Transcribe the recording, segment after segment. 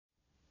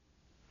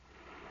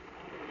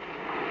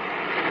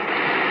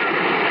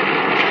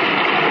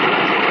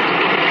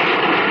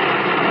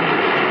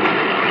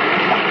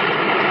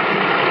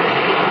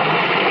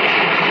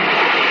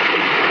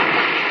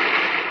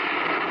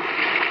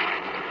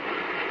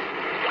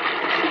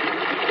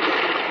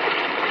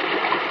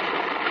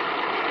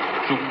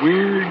The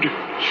Weird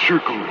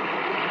Circle.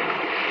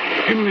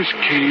 In this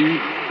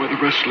cave by the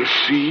restless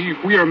sea,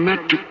 we are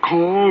met to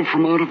call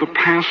from out of the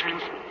past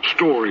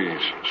stories,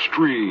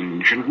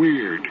 strange and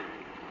weird.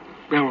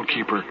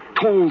 Bellkeeper,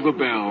 toll the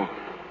bell,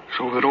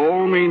 so that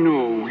all may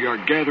know we are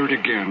gathered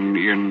again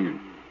in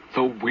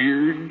the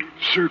Weird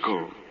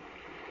Circle.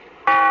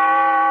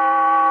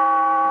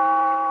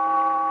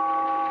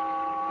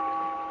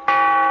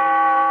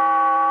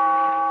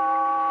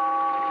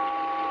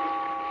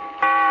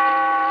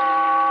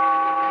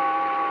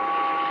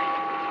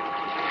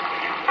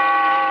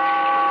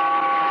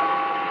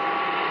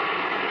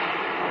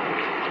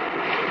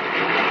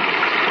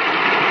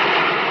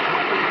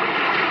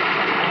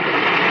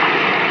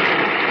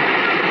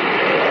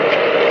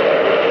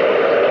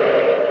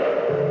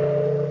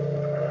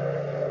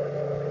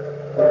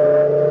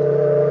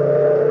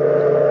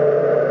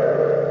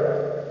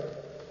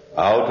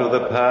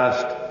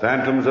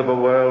 Phantoms of a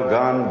world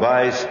gone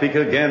by, speak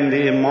again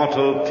the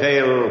immortal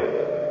tale,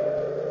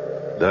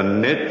 The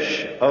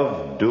Niche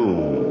of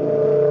Doom.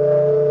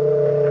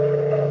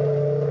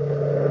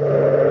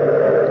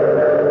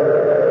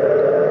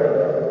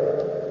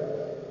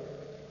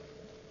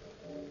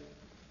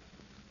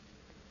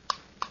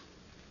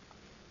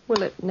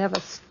 Will it never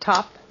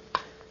stop,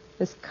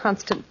 this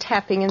constant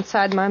tapping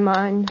inside my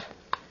mind?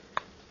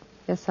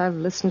 Yes, I've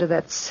listened to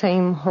that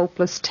same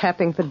hopeless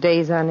tapping for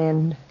days on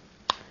end.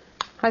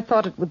 I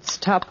thought it would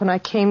stop when I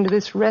came to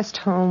this rest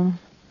home.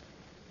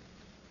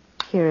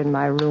 Here in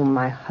my room,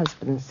 my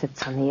husband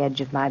sits on the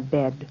edge of my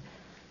bed,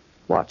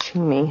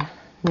 watching me,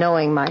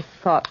 knowing my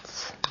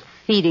thoughts,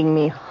 feeding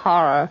me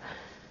horror,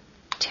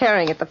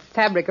 tearing at the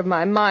fabric of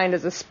my mind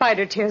as a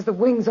spider tears the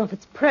wings off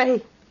its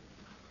prey.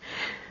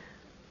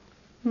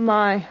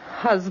 My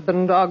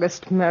husband,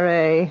 Auguste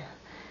Marais.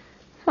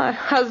 My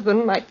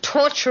husband, my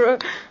torturer,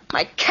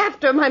 my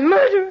captor, my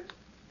murderer.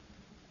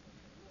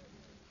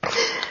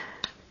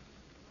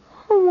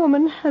 A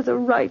woman has a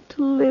right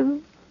to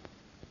live,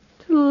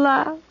 to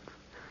laugh,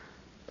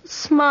 to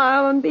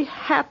smile and be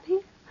happy,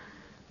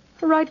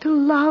 a right to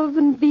love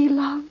and be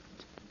loved.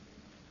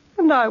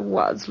 And I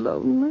was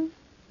lonely.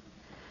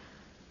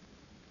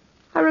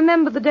 I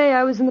remember the day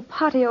I was in the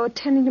patio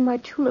attending to my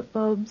tulip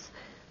bulbs,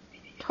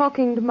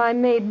 talking to my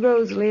maid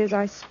Rosalie as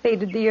I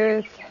spaded the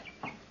earth.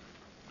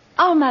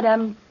 Oh,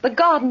 Madame, the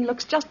garden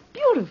looks just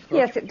beautiful.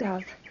 Yes, it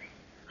does.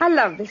 I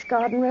love this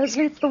garden,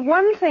 Rosalie. It's the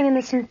one thing in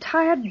this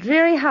entire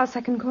dreary house I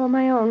can call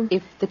my own.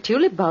 If the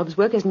tulip bulbs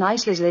work as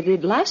nicely as they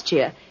did last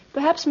year,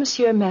 perhaps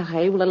Monsieur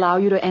Marais will allow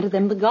you to enter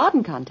them in the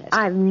garden contest.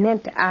 I've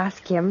meant to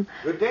ask him.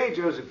 Good day,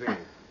 Josephine.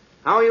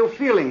 How are you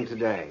feeling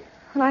today?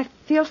 Well, I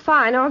feel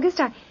fine,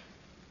 August.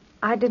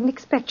 I didn't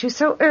expect you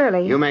so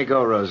early. You may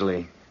go,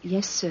 Rosalie.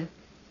 Yes, sir.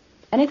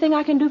 Anything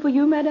I can do for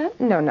you, Madame?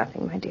 No,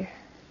 nothing, my dear.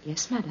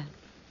 Yes, Madame.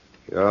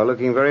 You're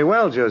looking very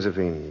well,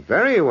 Josephine.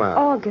 Very well.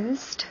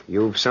 August.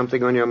 You've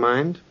something on your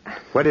mind?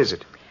 What is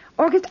it?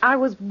 August, I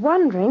was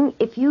wondering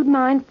if you'd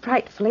mind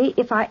frightfully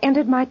if I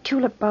entered my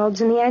tulip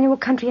bulbs in the annual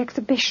country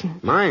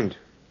exhibition. Mind?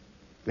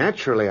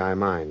 Naturally I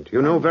mind.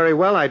 You know very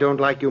well I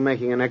don't like you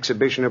making an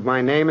exhibition of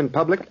my name in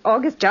public.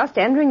 August, just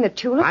entering the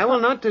tulip... I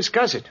will not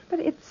discuss it. But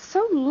it's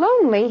so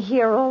lonely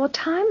here all the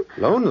time.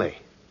 Lonely?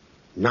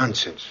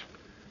 Nonsense.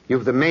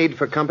 You've the maid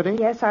for company?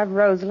 Yes, I've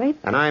Rosalie.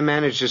 And I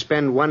manage to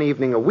spend one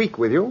evening a week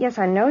with you? Yes,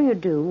 I know you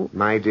do.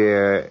 My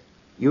dear,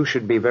 you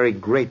should be very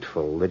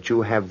grateful that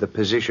you have the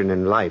position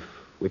in life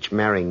which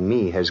marrying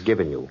me has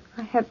given you.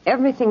 I have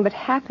everything but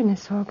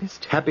happiness,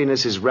 August.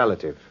 Happiness is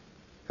relative.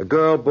 A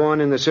girl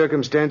born in the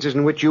circumstances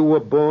in which you were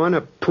born,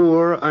 a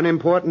poor,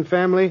 unimportant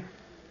family,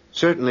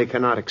 certainly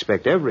cannot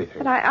expect everything.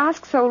 But I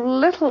ask so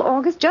little,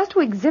 August, just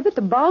to exhibit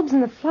the bulbs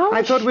and the flowers.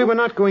 I thought we were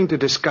not going to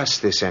discuss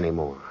this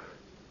anymore.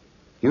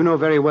 You know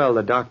very well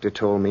the doctor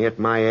told me at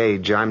my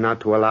age I'm not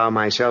to allow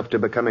myself to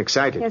become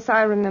excited. Yes,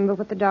 I remember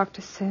what the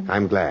doctor said.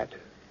 I'm glad.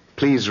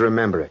 Please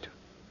remember it.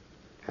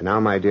 And now,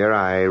 my dear,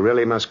 I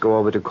really must go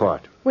over to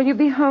court. Will you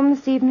be home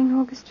this evening,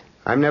 August?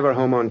 I'm never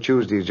home on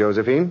Tuesdays,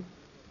 Josephine.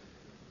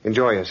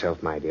 Enjoy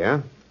yourself, my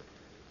dear.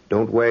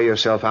 Don't wear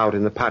yourself out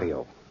in the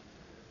patio.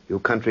 You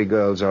country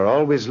girls are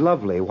always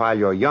lovely while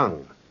you're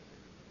young,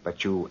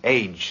 but you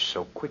age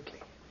so quickly.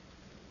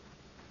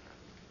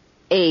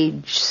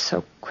 Age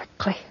so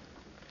quickly.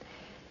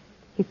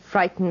 He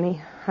frightened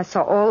me. I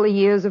saw all the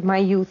years of my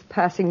youth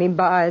passing me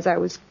by as I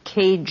was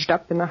caged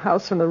up in the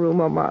house on the Rue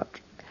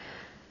Montmartre.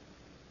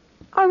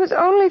 I was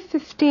only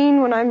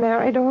 15 when I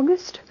married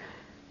August.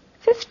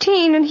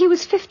 15, and he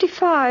was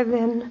 55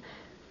 then.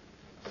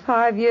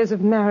 5 years of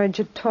marriage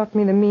had taught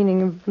me the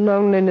meaning of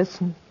loneliness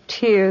and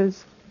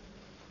tears.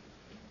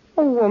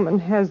 A woman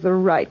has the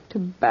right to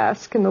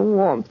bask in the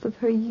warmth of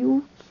her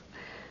youth.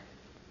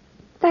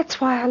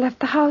 That's why I left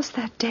the house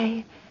that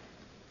day.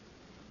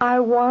 I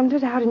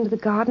wandered out into the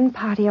garden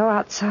patio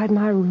outside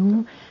my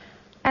room,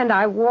 and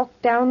I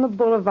walked down the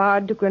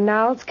boulevard to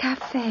Grenald's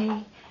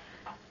Cafe.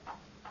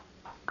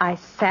 I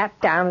sat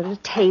down at a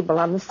table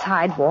on the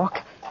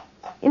sidewalk,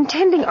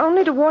 intending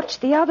only to watch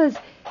the others,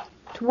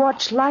 to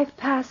watch life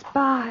pass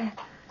by.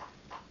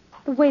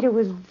 The waiter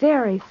was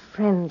very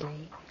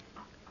friendly,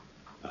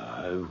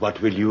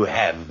 What will you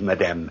have,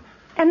 madame?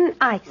 An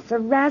ice, a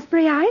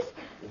raspberry ice.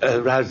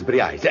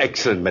 Raspberry ice.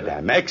 Excellent,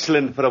 madame.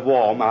 Excellent for a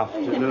warm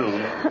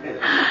afternoon.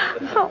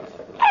 How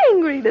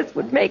angry this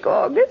would make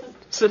August.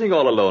 Sitting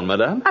all alone,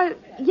 madame?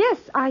 Yes,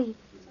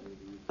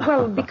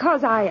 Well,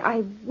 because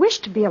I wish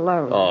to be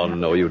alone. Oh,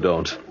 no, you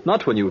don't.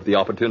 Not when you have the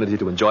opportunity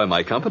to enjoy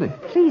my company.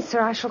 Please, sir,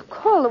 I shall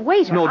call the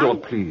waiter. No,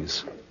 don't,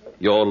 please.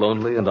 You're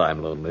lonely and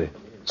I'm lonely.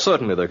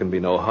 Certainly there can be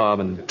no harm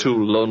in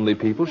two lonely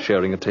people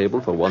sharing a table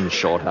for one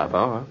short half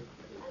hour.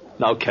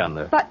 Now, can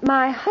there? But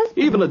my husband...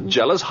 Even a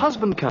jealous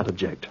husband can't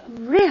object.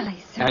 Really,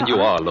 sir? And you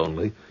are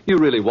lonely. You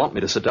really want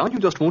me to sit down. You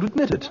just won't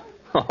admit it.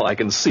 Oh, I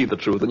can see the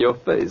truth in your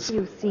face.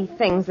 You see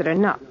things that are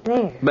not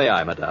there. May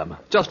I, madame?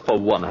 Just for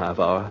one half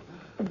hour.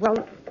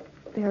 Well,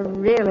 there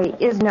really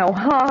is no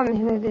harm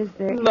in it, is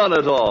there? None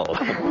at all.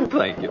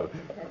 Thank you.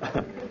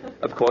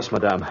 Of course,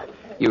 madame,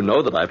 you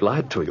know that I've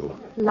lied to you.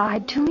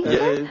 Lied to me,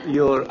 sir?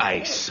 Your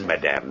ice,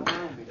 madame.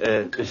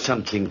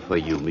 Something for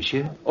you,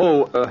 monsieur?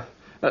 Oh,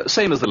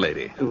 same as the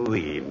lady.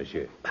 Oui,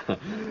 monsieur.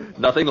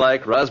 Nothing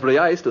like raspberry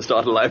ice to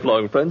start a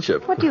lifelong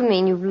friendship. What do you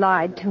mean you've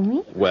lied to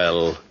me?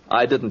 Well,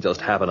 I didn't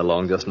just happen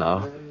along just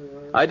now.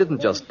 I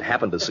didn't just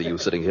happen to see you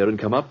sitting here and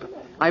come up.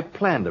 I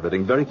planned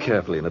everything very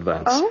carefully in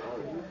advance. Oh?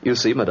 You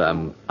see,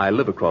 madame, I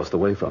live across the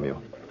way from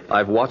you.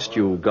 I've watched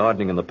you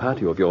gardening in the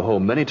patio of your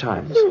home many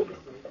times.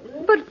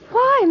 But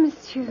why,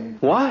 monsieur?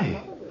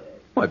 Why?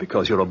 Why,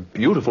 because you're a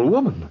beautiful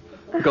woman.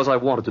 Because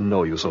I've wanted to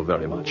know you so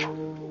very much.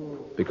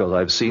 Because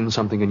I've seen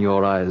something in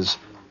your eyes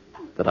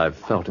that I've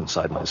felt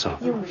inside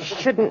myself. You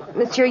shouldn't,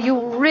 monsieur.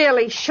 You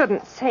really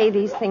shouldn't say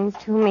these things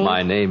to me.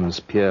 My name's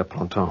Pierre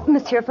Planton.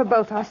 Monsieur, for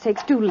both our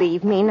sakes, do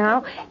leave me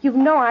now. You've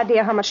no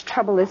idea how much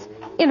trouble this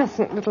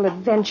innocent little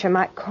adventure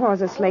might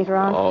cause us later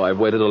on. Oh, I've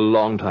waited a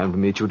long time to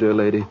meet you, dear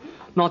lady.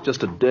 Not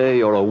just a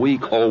day or a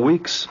week or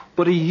weeks,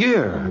 but a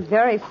year. I'm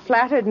very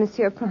flattered,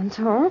 Monsieur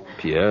Planton.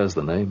 Pierre's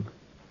the name.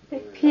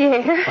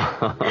 Pierre?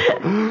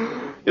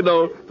 You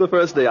know, the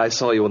first day I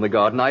saw you in the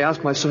garden, I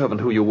asked my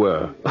servant who you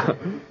were.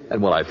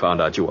 And when I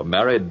found out you were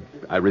married,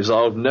 I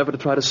resolved never to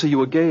try to see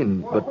you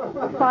again, but...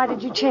 Why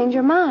did you change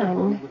your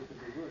mind?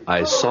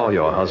 I saw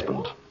your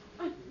husband.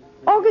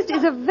 August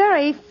is a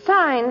very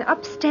fine,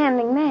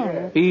 upstanding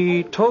man.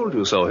 He told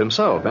you so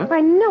himself, eh?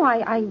 I know,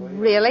 I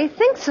really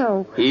think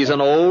so. He's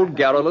an old,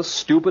 garrulous,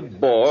 stupid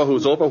bore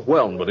who's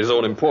overwhelmed with his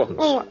own importance.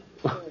 Oh.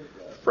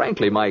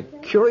 Frankly, my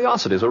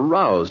curiosity's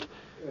aroused.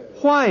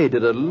 Why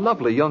did a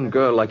lovely young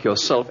girl like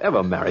yourself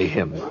ever marry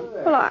him?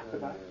 Well,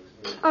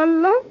 I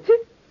love him.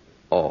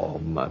 Oh,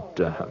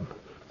 madame,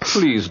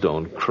 please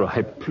don't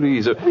cry,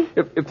 please.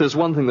 If there's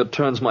one thing that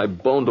turns my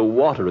bone to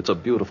water, it's a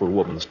beautiful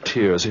woman's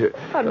tears. Here,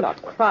 I'm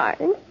not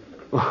crying.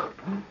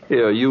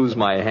 Here, use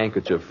my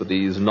handkerchief for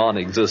these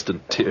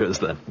non-existent tears,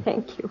 then.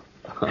 Thank you.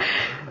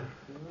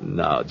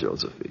 Now,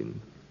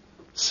 Josephine,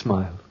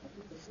 smile.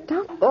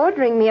 Stop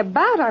ordering me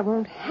about. I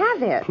won't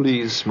have it.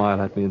 Please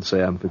smile at me and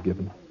say I'm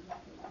forgiven.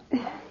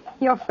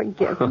 You're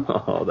forgiven.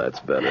 Oh,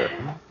 that's better.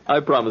 I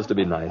promise to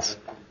be nice.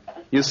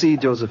 You see,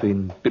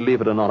 Josephine,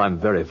 believe it or not, I'm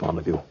very fond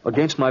of you,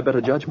 against my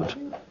better judgment.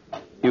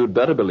 You'd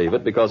better believe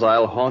it, because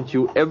I'll haunt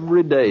you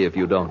every day if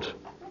you don't.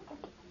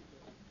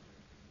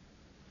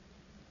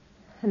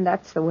 And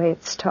that's the way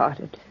it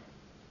started.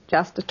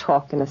 Just a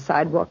talk in a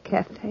sidewalk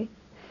cafe.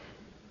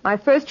 My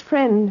first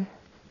friend,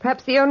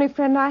 perhaps the only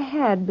friend I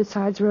had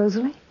besides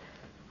Rosalie.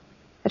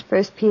 At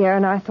first, Pierre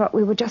and I thought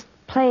we were just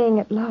playing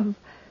at love.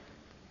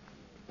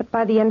 But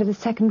by the end of the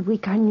second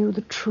week, I knew the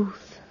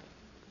truth.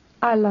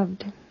 I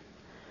loved him.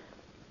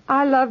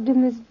 I loved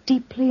him as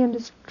deeply and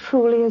as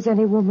truly as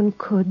any woman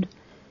could.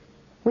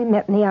 We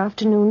met in the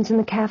afternoons in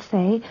the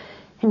cafe,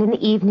 and in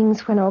the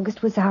evenings when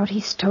August was out, he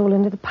stole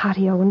into the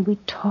patio and we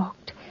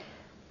talked.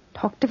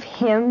 Talked of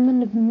him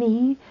and of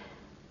me,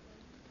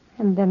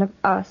 and then of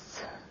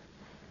us.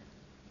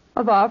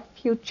 Of our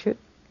future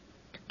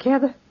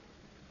together.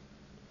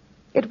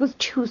 It was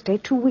Tuesday,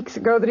 2 weeks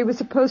ago, that he was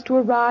supposed to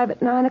arrive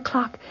at 9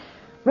 o'clock.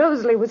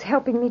 Rosalie was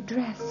helping me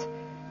dress.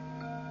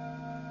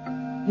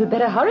 You'd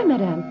better hurry,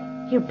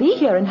 madame. He'll be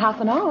here in half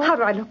an hour. How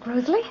do I look,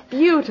 Rosalie?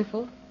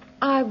 Beautiful.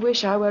 I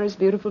wish I were as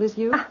beautiful as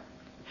you.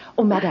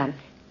 Oh, madame,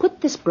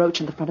 put this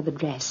brooch in the front of the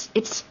dress.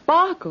 It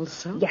sparkles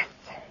so.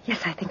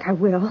 Yes, I think I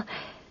will.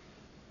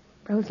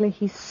 Rosalie,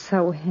 he's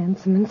so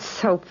handsome and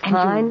so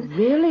fine. And you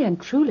really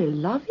and truly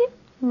love him?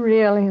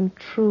 Really and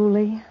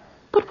truly.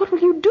 But what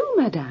will you do,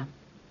 madame?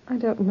 I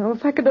don't know.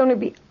 If I could only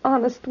be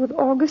honest with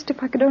August,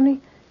 if I could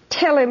only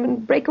tell him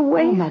and break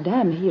away. Oh,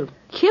 madame, he'll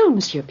kill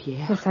Monsieur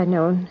Pierre. Yes, I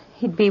know, and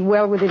he'd be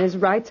well within his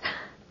rights.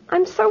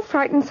 I'm so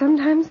frightened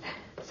sometimes.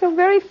 So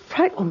very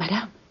frightened. Oh,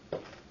 madame,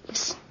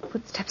 listen.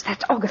 Footsteps.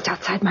 That's August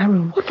outside my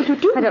room. What will you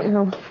do? I don't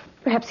know.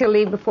 Perhaps he'll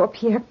leave before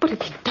Pierre. But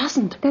if he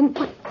doesn't...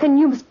 Then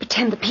you must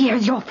pretend that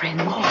Pierre's your friend.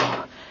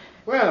 Oh.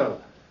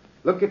 Well,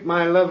 look at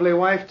my lovely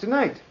wife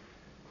tonight.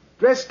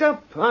 Dressed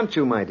up, aren't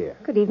you, my dear?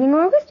 Good evening,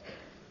 August.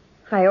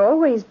 I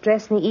always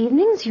dress in the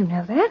evenings, you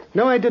know that.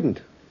 No, I didn't.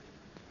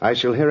 I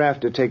shall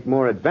hereafter take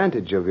more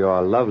advantage of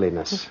your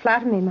loveliness. You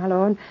flatter me, my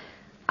lord.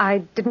 I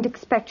didn't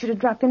expect you to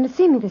drop in to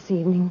see me this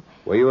evening.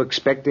 Were you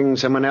expecting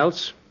someone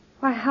else?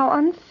 Why, how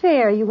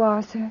unfair you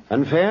are, sir.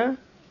 Unfair?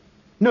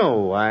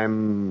 No,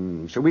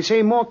 I'm, shall we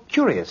say, more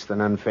curious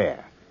than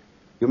unfair.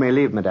 You may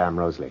leave, Madame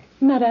Rosalie.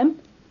 Madame,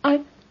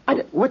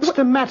 What's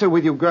the matter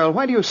with you, girl?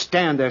 Why do you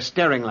stand there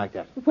staring like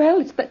that?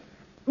 Well, it's that...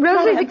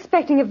 Rosalie's Madame.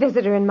 expecting a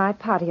visitor in my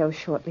patio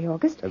shortly,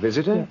 August. A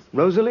visitor? Yes.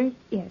 Rosalie?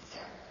 Yes.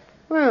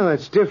 Well,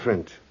 that's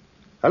different.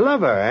 A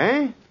lover,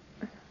 eh?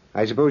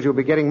 I suppose you'll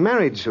be getting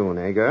married soon,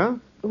 eh, girl?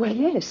 Well,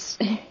 yes.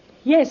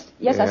 Yes,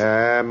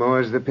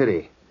 more's the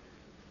pity.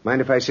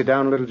 Mind if I sit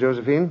down a little,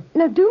 Josephine?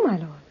 No, do, my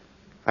lord.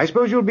 I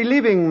suppose you'll be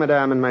leaving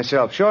Madame and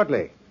myself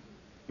shortly.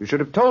 You should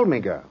have told me,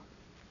 girl.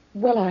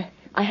 Well,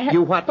 I had...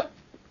 You what? But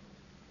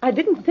I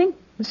didn't think,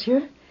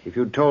 monsieur. If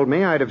you'd told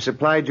me, I'd have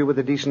supplied you with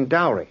a decent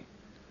dowry.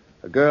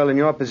 A girl in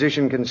your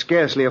position can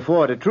scarcely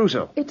afford a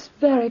trousseau. It's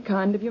very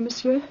kind of you,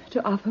 monsieur,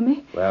 to offer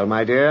me. Well,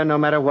 my dear, no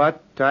matter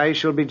what, I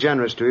shall be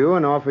generous to you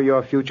and offer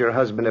your future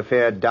husband a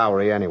fair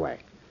dowry anyway.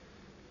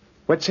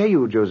 What say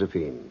you,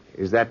 Josephine?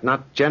 Is that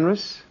not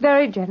generous?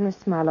 Very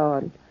generous, my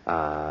lord.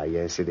 Ah,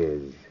 yes, it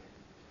is.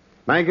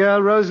 My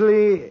girl,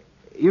 Rosalie,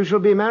 you shall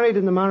be married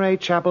in the Marais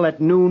Chapel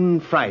at noon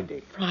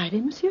Friday.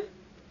 Friday, monsieur?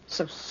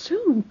 So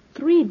soon?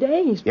 3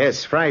 days?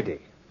 Yes, Friday.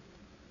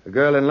 A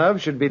girl in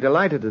love should be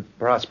delighted at the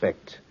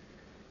prospect.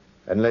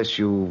 Unless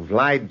you've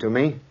lied to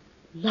me.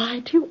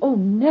 Lied to you? Oh,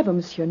 never,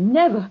 monsieur,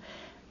 never.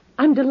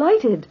 I'm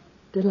delighted.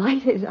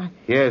 Delighted.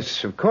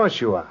 Yes, of course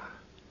you are.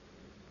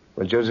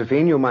 Well,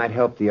 Josephine, you might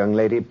help the young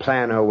lady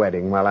plan her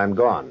wedding while I'm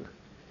gone.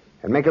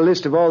 And make a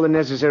list of all the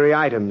necessary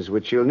items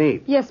which you'll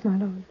need. Yes, my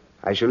lord.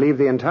 I shall leave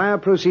the entire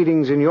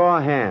proceedings in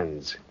your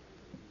hands.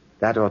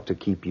 That ought to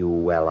keep you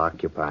well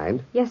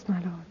occupied. Yes, my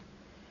lord.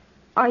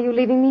 Are you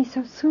leaving me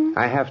so soon?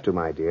 I have to,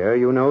 my dear.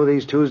 You know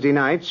these Tuesday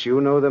nights.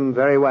 You know them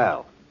very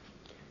well.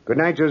 Good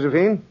night,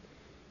 Josephine.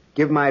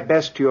 Give my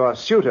best to your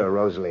suitor,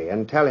 Rosalie,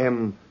 and tell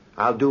him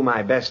I'll do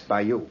my best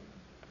by you.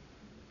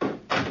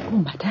 Oh,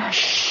 madame.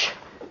 Shh.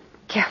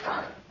 Careful.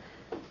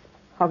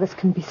 August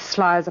can be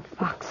sly as a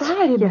fox.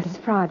 Friday, Yes,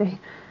 madame. Friday.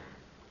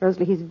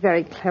 Rosalie, he's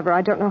very clever.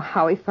 I don't know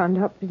how he found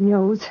out, but he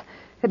knows.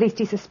 At least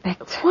he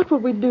suspects. What will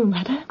we do,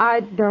 madame? I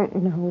don't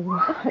know.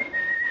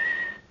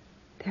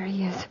 There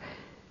he is.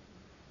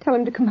 Tell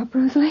him to come up,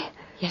 Rosalie.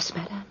 Yes,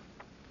 madame.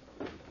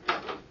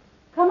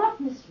 Come up,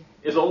 monsieur.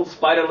 Is old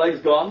Spider-Legs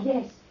gone?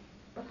 Yes.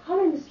 But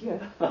hurry, monsieur.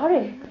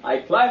 Hurry. I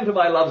climbed to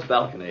my love's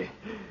balcony.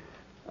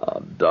 Oh,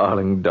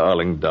 darling,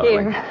 darling,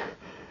 darling. Here.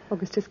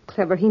 August is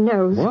clever. He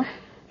knows. What?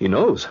 He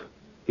knows.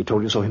 He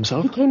told you so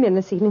himself? He came in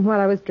this evening while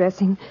I was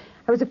dressing.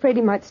 I was afraid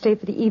he might stay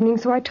for the evening,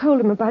 so I told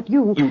him about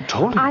you. You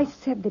told him? I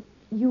said that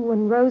you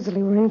and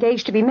Rosalie were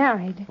engaged to be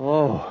married.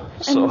 Oh,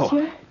 And so...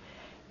 monsieur,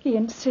 he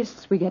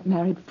insists we get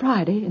married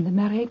Friday in the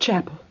Marais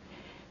Chapel.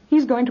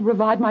 He's going to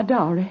provide my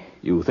dowry.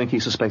 You think he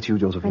suspects you,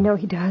 Josephine? I know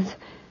he does.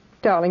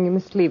 Darling, you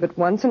must leave at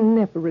once and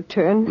never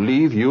return.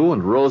 Leave you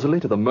and Rosalie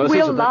to the mercies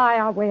We'll of that... lie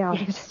our way out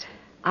of Yes. it.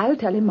 I'll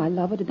tell him my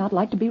lover did not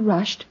like to be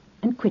rushed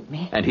and quit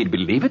me. And he'd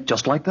believe it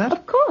just like that?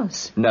 Of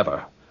course.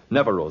 Never.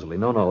 Never, Rosalie.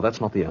 No, that's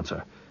not the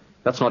answer.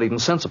 That's not even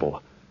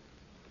sensible.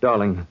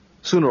 Darling,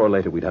 sooner or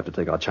later we'd have to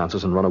take our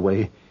chances and run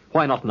away.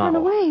 Why not now? Run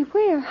away?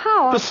 Where?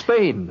 How? To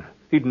Spain.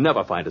 He'd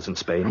never find us in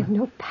Spain. I've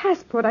no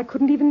passport. I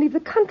couldn't even leave the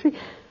country.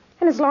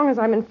 And as long as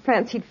I'm in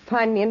France, he'd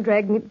find me and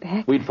drag me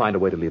back. We'd find a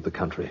way to leave the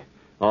country.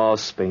 Oh,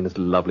 Spain is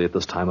lovely at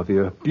this time of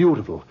year.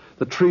 Beautiful.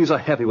 The trees are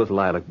heavy with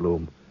lilac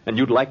bloom. And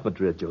you'd like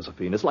Madrid,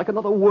 Josephine. It's like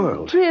another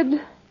world.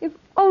 Madrid. If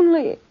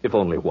only... If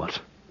only what?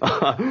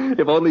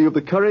 If only you've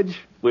the courage,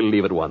 we'll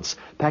leave at once.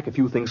 Pack a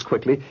few things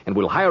quickly, and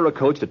we'll hire a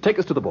coach to take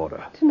us to the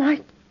border.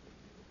 Tonight.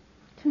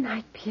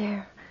 Tonight,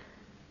 Pierre.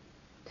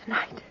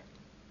 Tonight.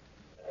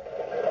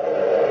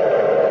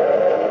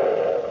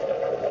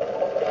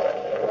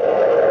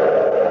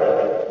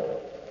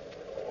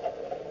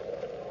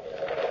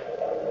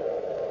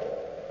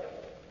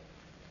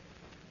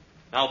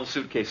 Now the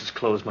suitcase is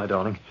closed, my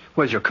darling.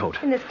 Where's your coat?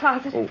 In this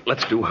closet. Oh,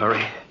 let's do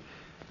hurry.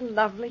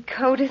 Lovely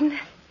coat, isn't it?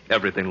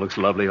 Everything looks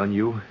lovely on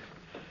you.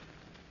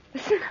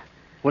 Listen.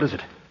 What is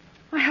it?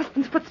 My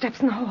husband's footsteps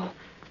in the hall.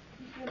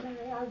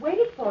 I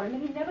waited for him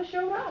and he never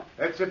showed up.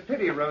 That's a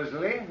pity,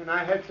 Rosalie, and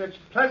I had such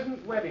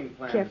pleasant wedding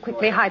plans. Here,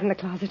 quickly hide in the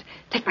closet.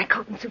 Take my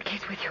coat and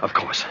suitcase with you. Of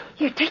course.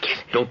 Here, take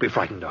it. Don't be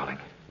frightened, darling.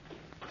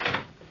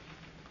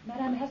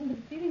 Madame hasn't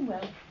been feeling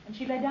well, and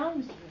she lay down,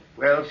 monsieur.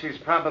 Well, she's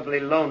probably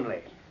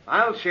lonely.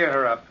 I'll cheer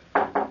her up.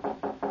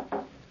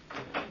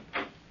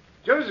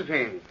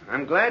 Josephine,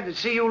 I'm glad to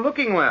see you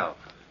looking well.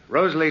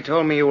 Rosalie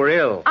told me you were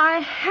ill. I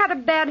had a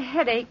bad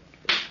headache.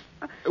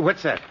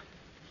 What's that?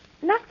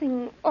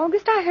 Nothing.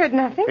 August, I heard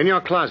nothing. In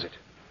your closet.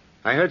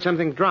 I heard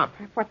something drop.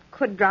 What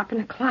could drop in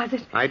a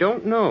closet? I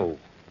don't know.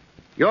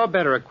 You're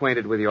better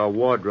acquainted with your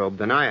wardrobe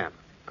than I am.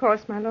 Of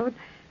course, my lord.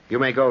 You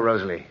may go,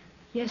 Rosalie.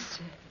 Yes,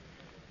 sir.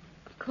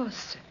 Of course,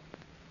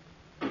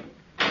 sir.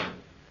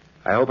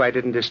 I hope I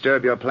didn't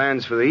disturb your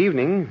plans for the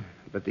evening,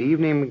 but the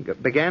evening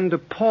began to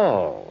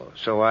pall,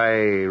 so I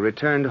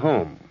returned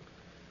home.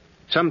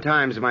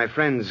 Sometimes my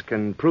friends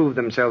can prove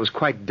themselves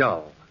quite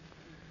dull.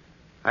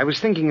 I was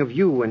thinking of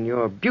you and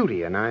your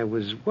beauty, and I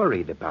was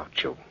worried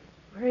about you.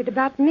 Worried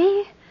about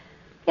me?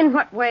 In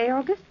what way,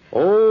 August?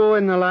 Oh,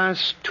 in the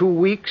last 2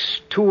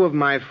 weeks, 2 of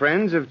my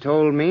friends have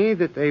told me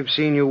that they've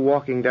seen you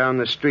walking down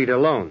the street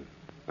alone,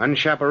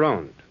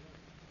 unchaperoned.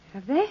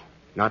 Have they?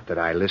 Not that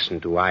I listen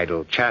to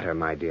idle chatter,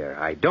 my dear.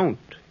 I don't.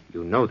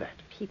 You know that.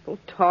 People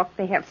talk.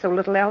 They have so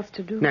little else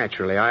to do.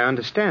 Naturally, I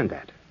understand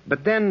that.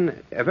 But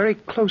then, a very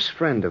close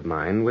friend of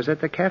mine was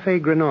at the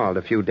Café Grenald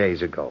a few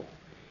days ago.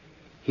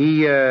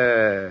 He,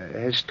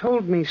 has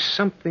told me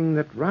something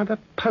that rather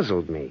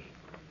puzzled me.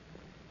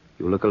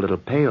 You look a little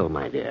pale,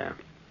 my dear.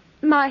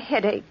 My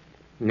headache.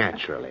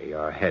 Naturally,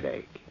 your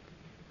headache.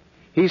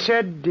 He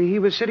said he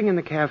was sitting in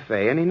the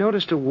cafe and he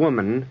noticed a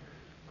woman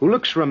who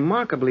looks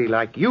remarkably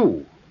like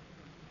you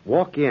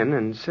walk in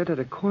and sit at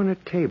a corner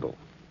table.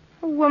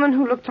 A woman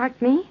who looked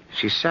like me?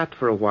 She sat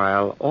for a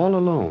while all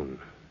alone.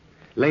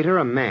 Later,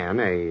 a man,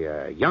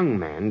 a young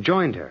man,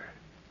 joined her.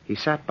 He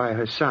sat by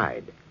her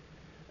side.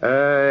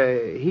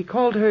 He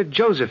called her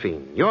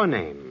Josephine, your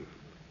name.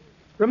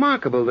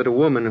 Remarkable that a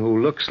woman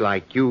who looks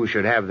like you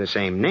should have the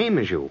same name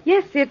as you.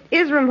 Yes, it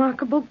is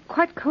remarkable.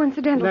 Quite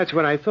coincidental. That's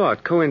what I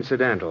thought,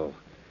 coincidental.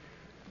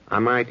 I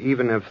might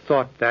even have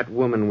thought that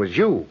woman was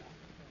you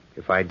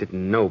if I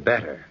didn't know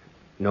better.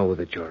 Know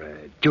that you're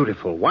a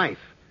dutiful wife,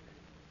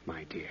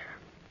 my dear.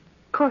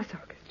 Of course,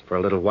 August. For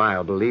a little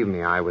while, believe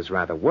me, I was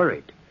rather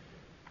worried.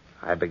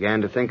 I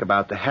began to think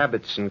about the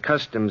habits and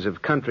customs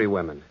of country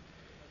women.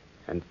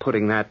 And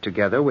putting that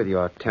together with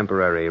your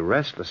temporary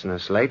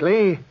restlessness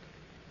lately...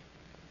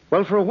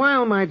 Well, for a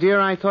while, my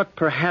dear, I thought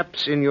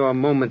perhaps in your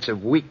moments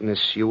of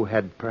weakness you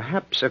had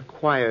perhaps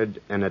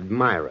acquired an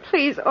admirer.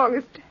 Please,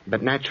 August.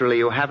 But naturally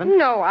you haven't?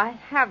 No, I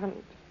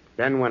haven't.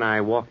 Then when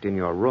I walked in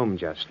your room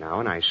just now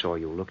and I saw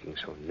you looking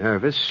so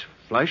nervous,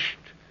 flushed,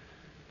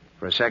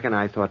 for a second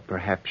I thought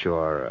perhaps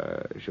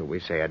your, shall we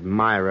say,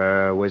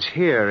 admirer was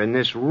here in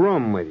this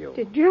room with you.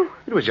 Did you?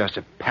 It was just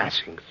a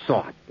passing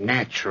thought.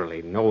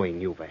 Naturally,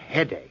 knowing you've a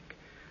headache,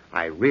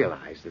 I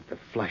realize that the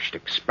flushed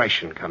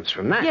expression comes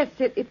from that. Yes,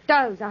 it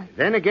does.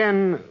 Then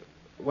again,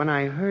 when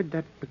I heard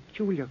that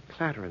peculiar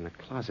clatter in the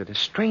closet, a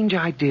strange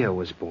idea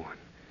was born.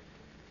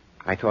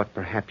 I thought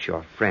perhaps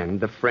your friend,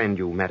 the friend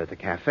you met at the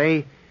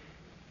cafe,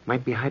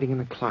 might be hiding in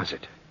the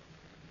closet.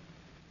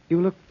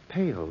 You look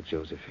pale,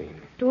 Josephine.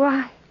 Do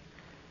I?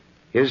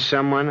 Is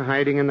someone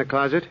hiding in the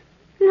closet?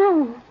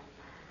 No.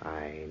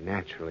 I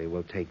naturally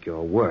will take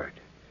your word.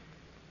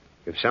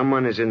 If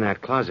someone is in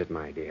that closet,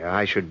 my dear,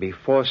 I should be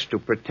forced to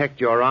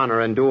protect your honor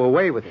and do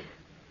away with it.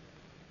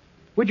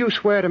 Would you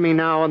swear to me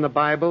now on the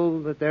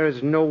Bible that there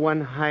is no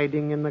one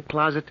hiding in the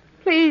closet?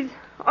 Please,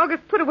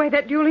 August, put away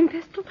that dueling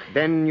pistol.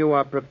 Then you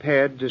are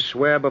prepared to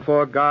swear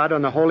before God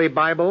on the Holy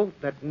Bible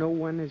that no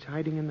one is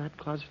hiding in that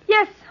closet?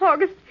 Yes,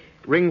 August.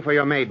 Ring for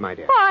your maid, my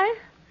dear. Why?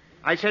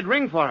 I said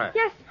ring for her.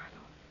 Yes, my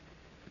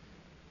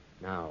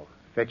lord. Now,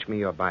 fetch me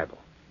your Bible.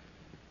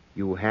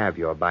 You have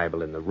your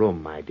Bible in the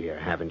room, my dear,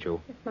 haven't you?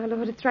 Yes, my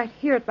lord, it's right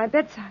here at my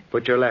bedside.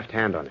 Put your left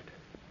hand on it.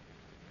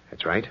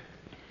 That's right.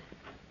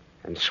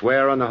 And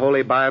swear on the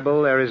Holy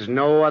Bible there is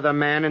no other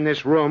man in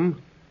this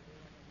room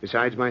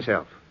besides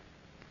myself.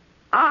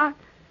 I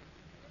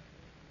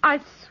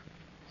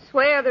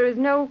swear there is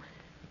no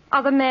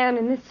other man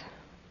in this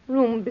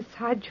room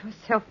besides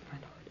yourself, my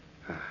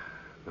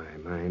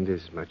lord. My mind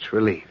is much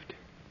relieved.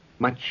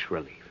 Much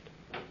relieved.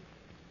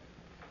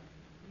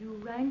 You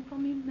rang for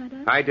me,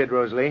 madame? I did,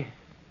 Rosalie.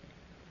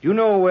 Do you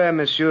know where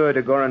Monsieur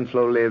de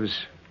Gorenflot lives?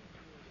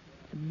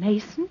 The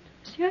mason,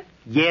 monsieur?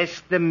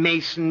 Yes, the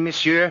mason,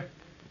 monsieur.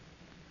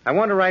 I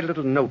want to write a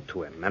little note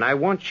to him, and I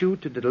want you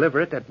to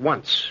deliver it at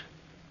once.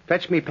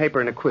 Fetch me paper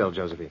and a quill,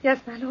 Josephine. Yes,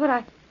 my lord,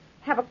 I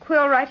have a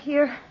quill right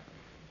here.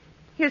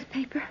 Here's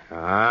paper.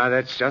 Ah,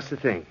 that's just the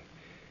thing.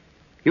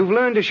 You've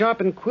learned to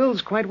sharpen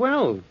quills quite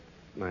well,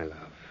 my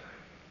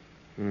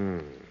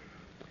love.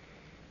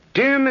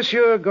 Dear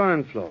Monsieur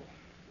Gorenflot,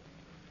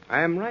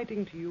 I am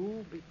writing to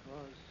you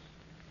because...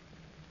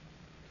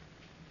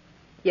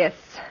 Yes,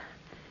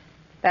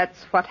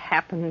 that's what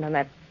happened on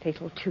that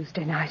fatal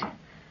Tuesday night.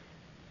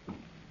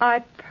 I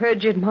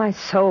perjured my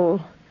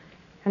soul,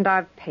 and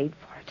I've paid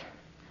for it.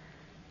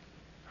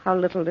 How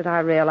little did I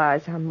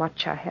realize how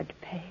much I had to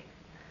pay.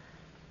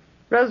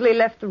 Rosalie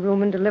left the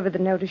room and delivered the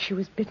note as she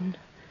was bidden.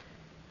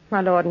 My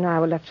lord and I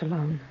were left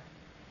alone.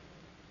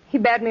 He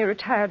bade me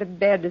retire to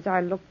bed as I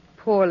looked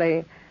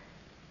poorly,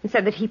 and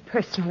said that he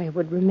personally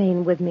would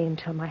remain with me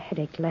until my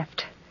headache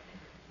left.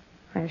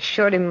 I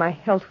assured him my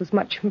health was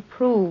much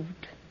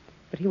improved,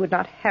 but he would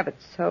not have it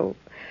so.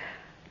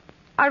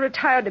 I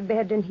retired to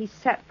bed, and he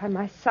sat by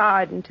my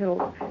side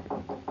until...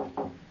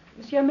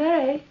 Monsieur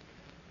Murray,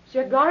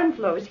 Monsieur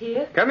Gorenflot is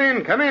here. Come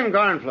in,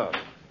 Gorenflot.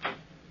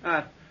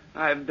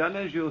 I've done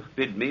as you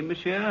bid me,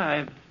 monsieur.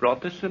 I've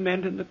brought the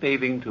cement and the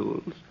paving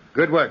tools.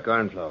 Good work,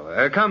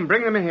 Gorenflot. Come,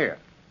 bring them in here.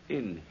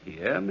 In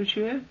here,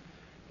 monsieur?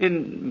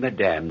 In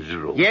Madame's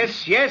room?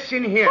 Yes,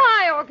 in here.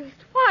 Why, August?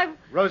 Why?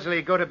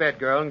 Rosalie, go to bed,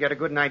 girl, and get a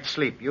good night's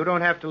sleep. You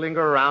don't have to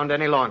linger around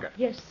any longer.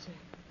 Yes,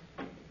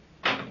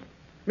 sir.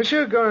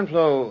 Monsieur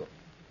Gorenflot,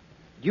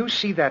 You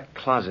see that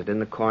closet in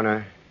the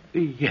corner?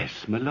 Yes,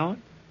 my lord.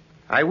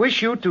 I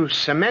wish you to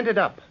cement it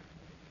up.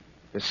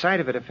 The sight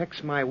of it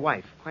affects my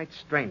wife quite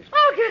strangely.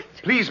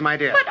 August! Please, my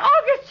dear. But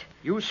August!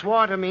 You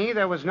swore to me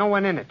there was no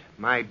one in it,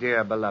 my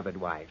dear beloved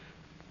wife.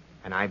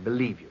 And I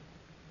believe you.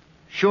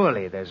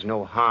 Surely there's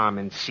no harm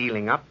in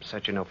sealing up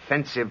such an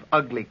offensive,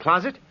 ugly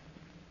closet.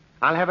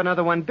 I'll have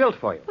another one built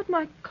for you. But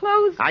my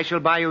clothes... I shall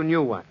buy you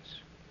new ones.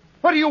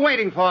 What are you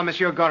waiting for,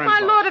 Monsieur Gorenflot? My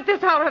lord, at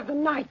this hour of the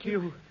night...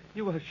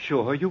 You are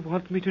sure you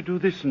want me to do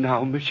this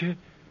now, monsieur?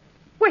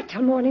 Wait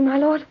till morning, my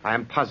lord. I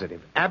am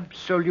positive,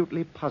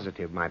 absolutely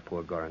positive, my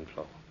poor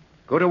Gorenflot.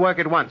 Go to work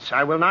at once.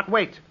 I will not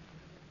wait.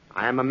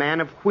 I am a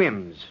man of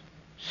whims.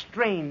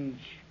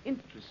 Strange,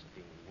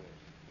 interesting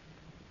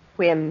whims.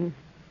 Whim.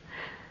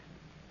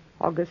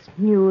 August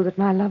knew that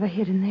my lover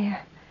hid in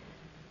there.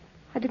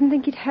 I didn't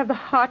think he'd have the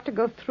heart to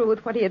go through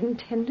with what he had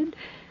intended.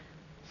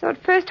 So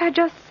at first I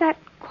just sat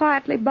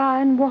quietly by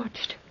and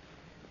watched.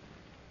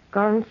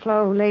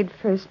 Gorenflot laid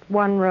first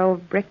one row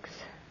of bricks,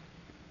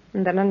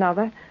 and then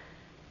another,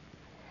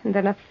 and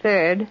then a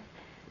third,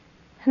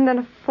 and then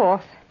a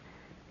fourth.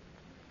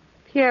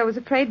 Pierre was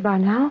afraid by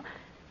now.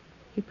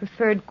 He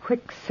preferred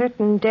quick,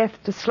 certain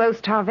death to slow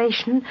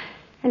starvation,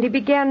 and he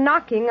began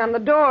knocking on the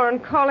door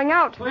and calling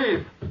out.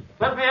 Please,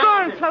 let me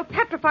out. Gorenflot,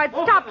 petrified,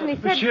 stopped, and he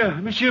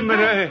said... Monsieur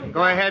Marais.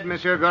 Go ahead,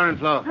 Monsieur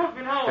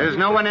Gorenflot. There's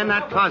no one in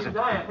that closet.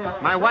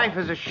 My wife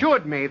has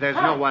assured me there's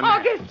no one there.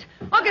 August!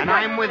 And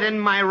I'm within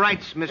my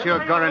rights, Monsieur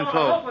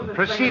Gorenflot.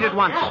 Proceed at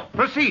once.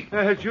 Proceed.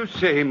 As you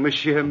say,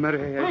 Monsieur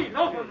Marais. Please,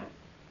 open.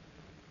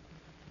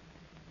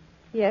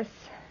 Yes,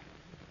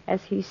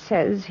 as he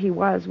says, he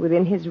was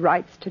within his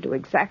rights to do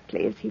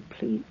exactly as he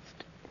pleased.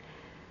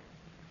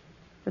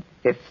 The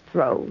fifth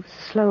row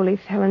slowly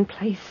fell in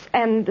place,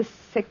 and the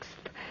sixth.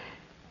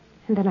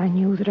 And then I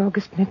knew that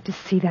August meant to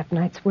see that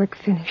night's work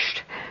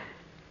finished.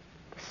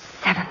 The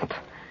seventh.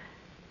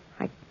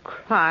 I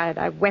cried,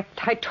 I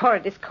wept, I tore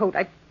at his coat,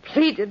 I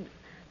pleaded,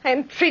 I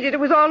entreated. It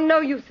was all no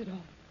use at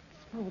all.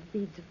 Small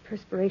beads of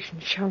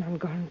perspiration shone on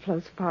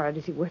Gorenflot's forehead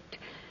as he worked,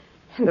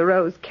 and the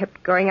rows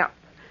kept going up,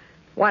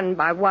 one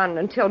by one,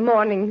 until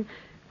morning,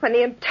 when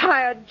the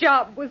entire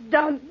job was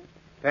done.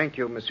 Thank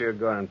you, Monsieur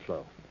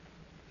Gorenflot.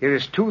 Here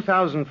is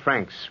 2,000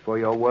 francs for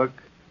your work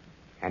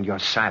and your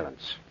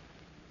silence.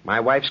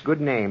 My wife's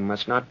good name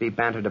must not be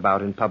bantered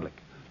about in public.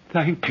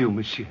 Thank you,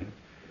 monsieur.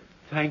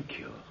 Thank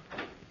you.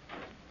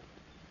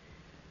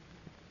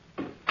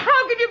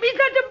 How could you be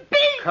such a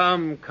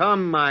beast?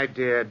 Come, my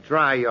dear.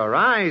 Dry your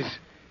eyes.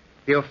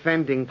 The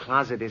offending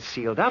closet is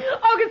sealed up.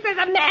 August, there's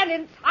a man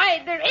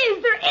inside. There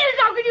is.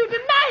 How can you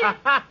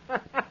deny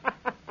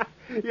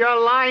it?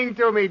 You're lying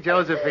to me,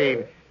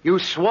 Josephine. You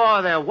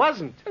swore there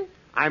wasn't.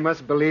 I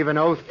must believe an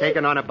oath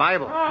taken on a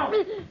Bible.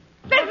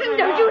 Listen,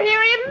 don't you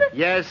hear him?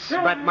 Yes,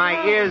 but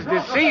my ears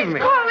deceive me.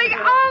 He's calling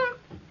out.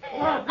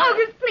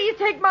 August, please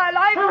take my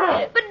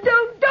life. But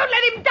don't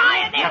let him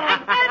die in there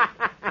like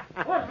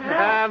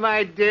that.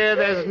 My dear,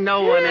 there's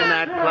no one in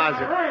that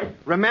closet.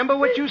 Remember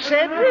what you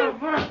said?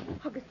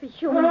 August, be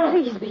human.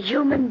 Please be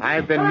human.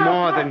 I've been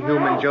more than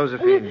human,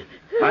 Josephine.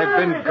 I've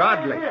been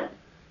godly.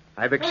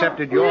 I've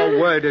accepted your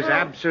word as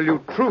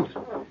absolute truth.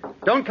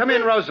 Don't come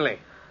in, Rosalie.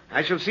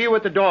 I shall see you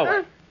at the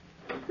doorway.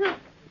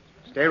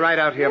 Stay right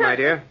out here, my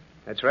dear.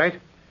 That's right.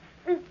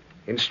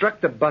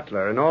 Instruct the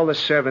butler and all the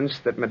servants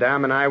that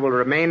Madame and I will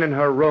remain in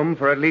her room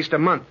for at least a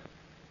month.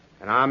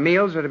 And our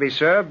meals are to be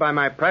served by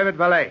my private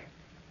valet.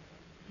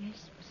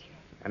 Yes, monsieur.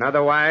 And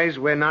otherwise,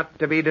 we're not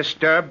to be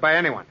disturbed by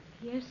anyone.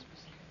 Yes,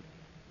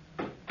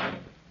 monsieur.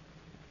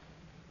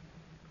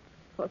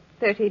 For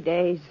 30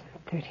 days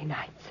and 30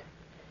 nights.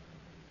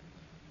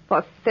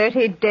 For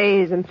 30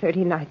 days and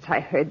 30 nights I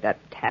heard that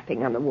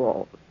tapping on the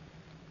wall.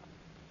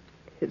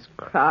 His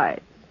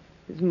cries,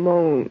 his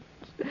moans,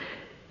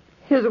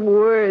 his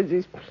words,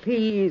 his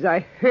pleas, I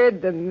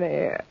heard them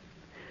there.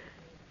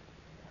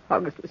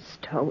 August was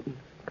stone,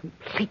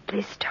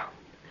 completely stone.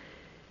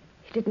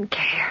 He didn't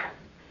care.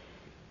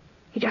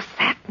 He just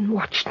sat and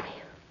watched me,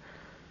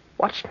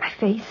 watched my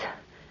face,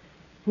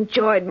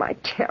 enjoyed my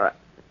terror,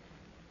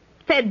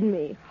 fed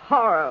me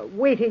horror,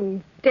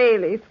 waiting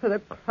daily for the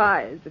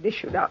cries that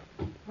issued out.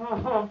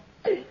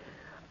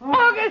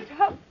 August,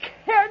 how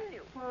can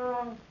you?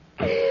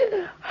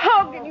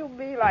 How can you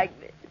be like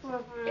this?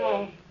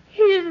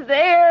 He's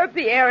there,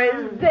 Pierre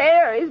is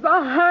there. He's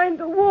behind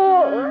the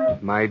wall.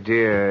 My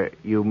dear,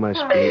 you must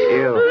be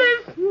ill.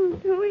 Listen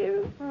to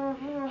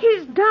him.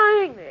 He's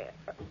dying there.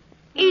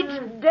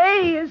 Each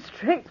day his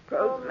strength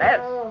grows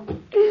less.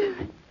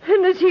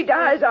 And as he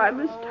dies, I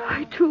must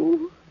die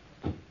too.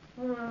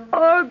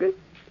 August,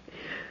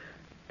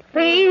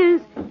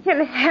 please,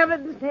 in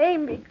heaven's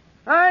name, be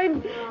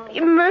kind, be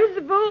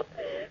merciful.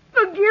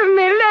 Forgive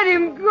me, let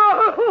him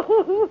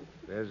go.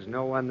 There's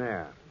no one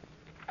there.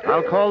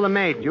 I'll call the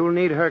maid. You'll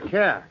need her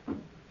care.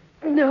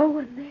 No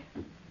one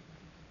there.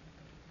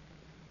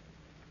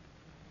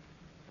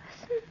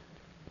 Listen.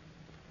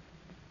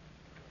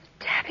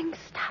 The tapping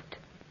stopped.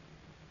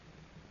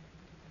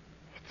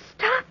 It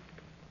stopped.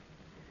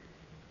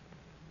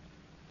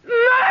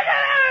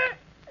 Murder!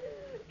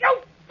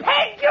 You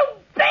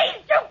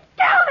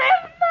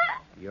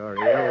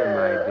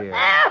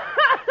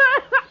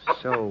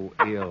So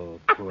ill,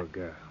 poor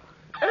girl.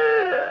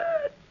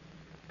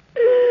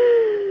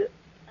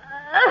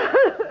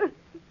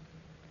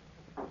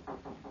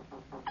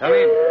 Come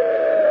in.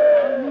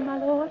 Call me, my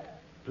lord.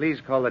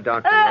 Please call the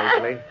doctor,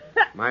 Rosalie.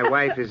 My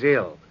wife is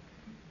ill.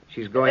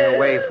 She's going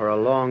away for a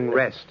long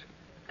rest.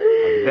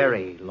 A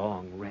very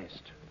long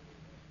rest.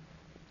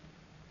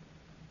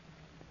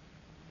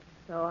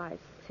 So I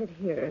sit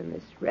here in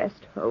this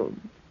rest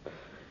home,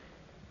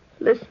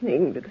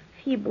 listening to the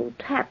feeble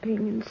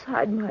tapping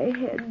inside my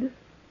head.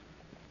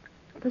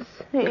 The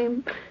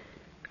same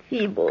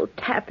feeble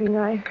tapping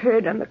I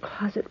heard on the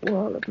closet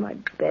wall of my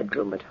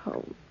bedroom at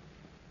home.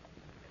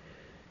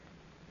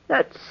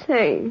 That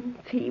same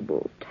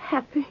feeble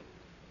tapping.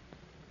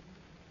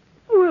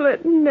 Will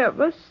it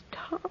never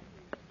stop?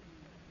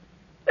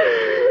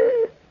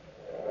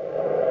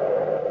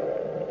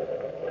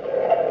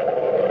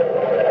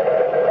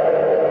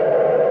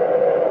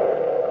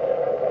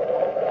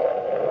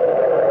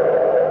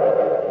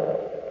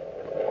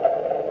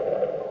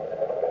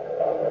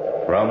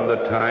 From the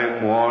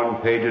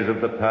time-worn pages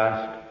of the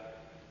past,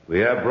 we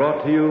have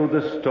brought to you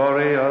the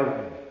story of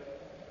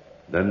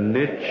the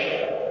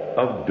Niche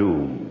of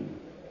Doom.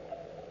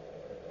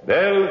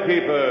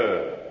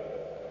 Bellkeeper,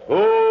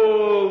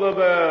 toll the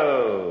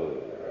bell.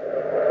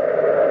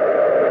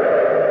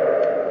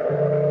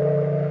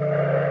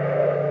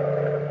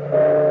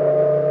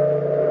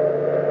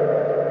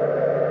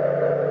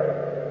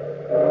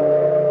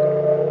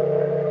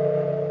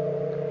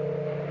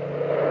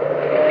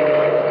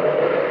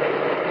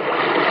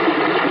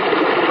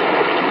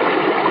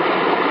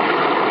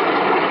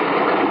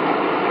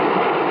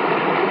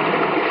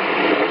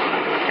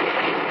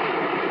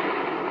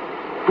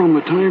 From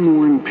the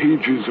time-worn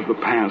pages of the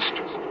past,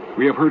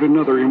 we have heard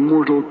another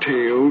immortal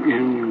tale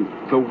in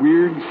The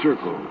Weird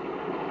Circle.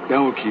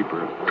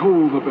 Bellkeeper,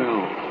 toll the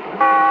bell.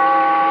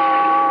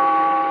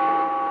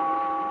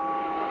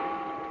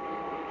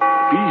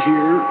 Be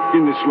here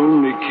in this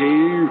lonely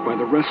cave by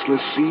the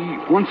restless sea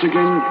once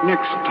again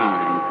next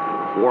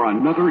time for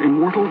another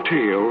immortal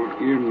tale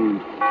in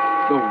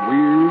The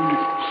Weird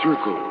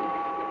Circle.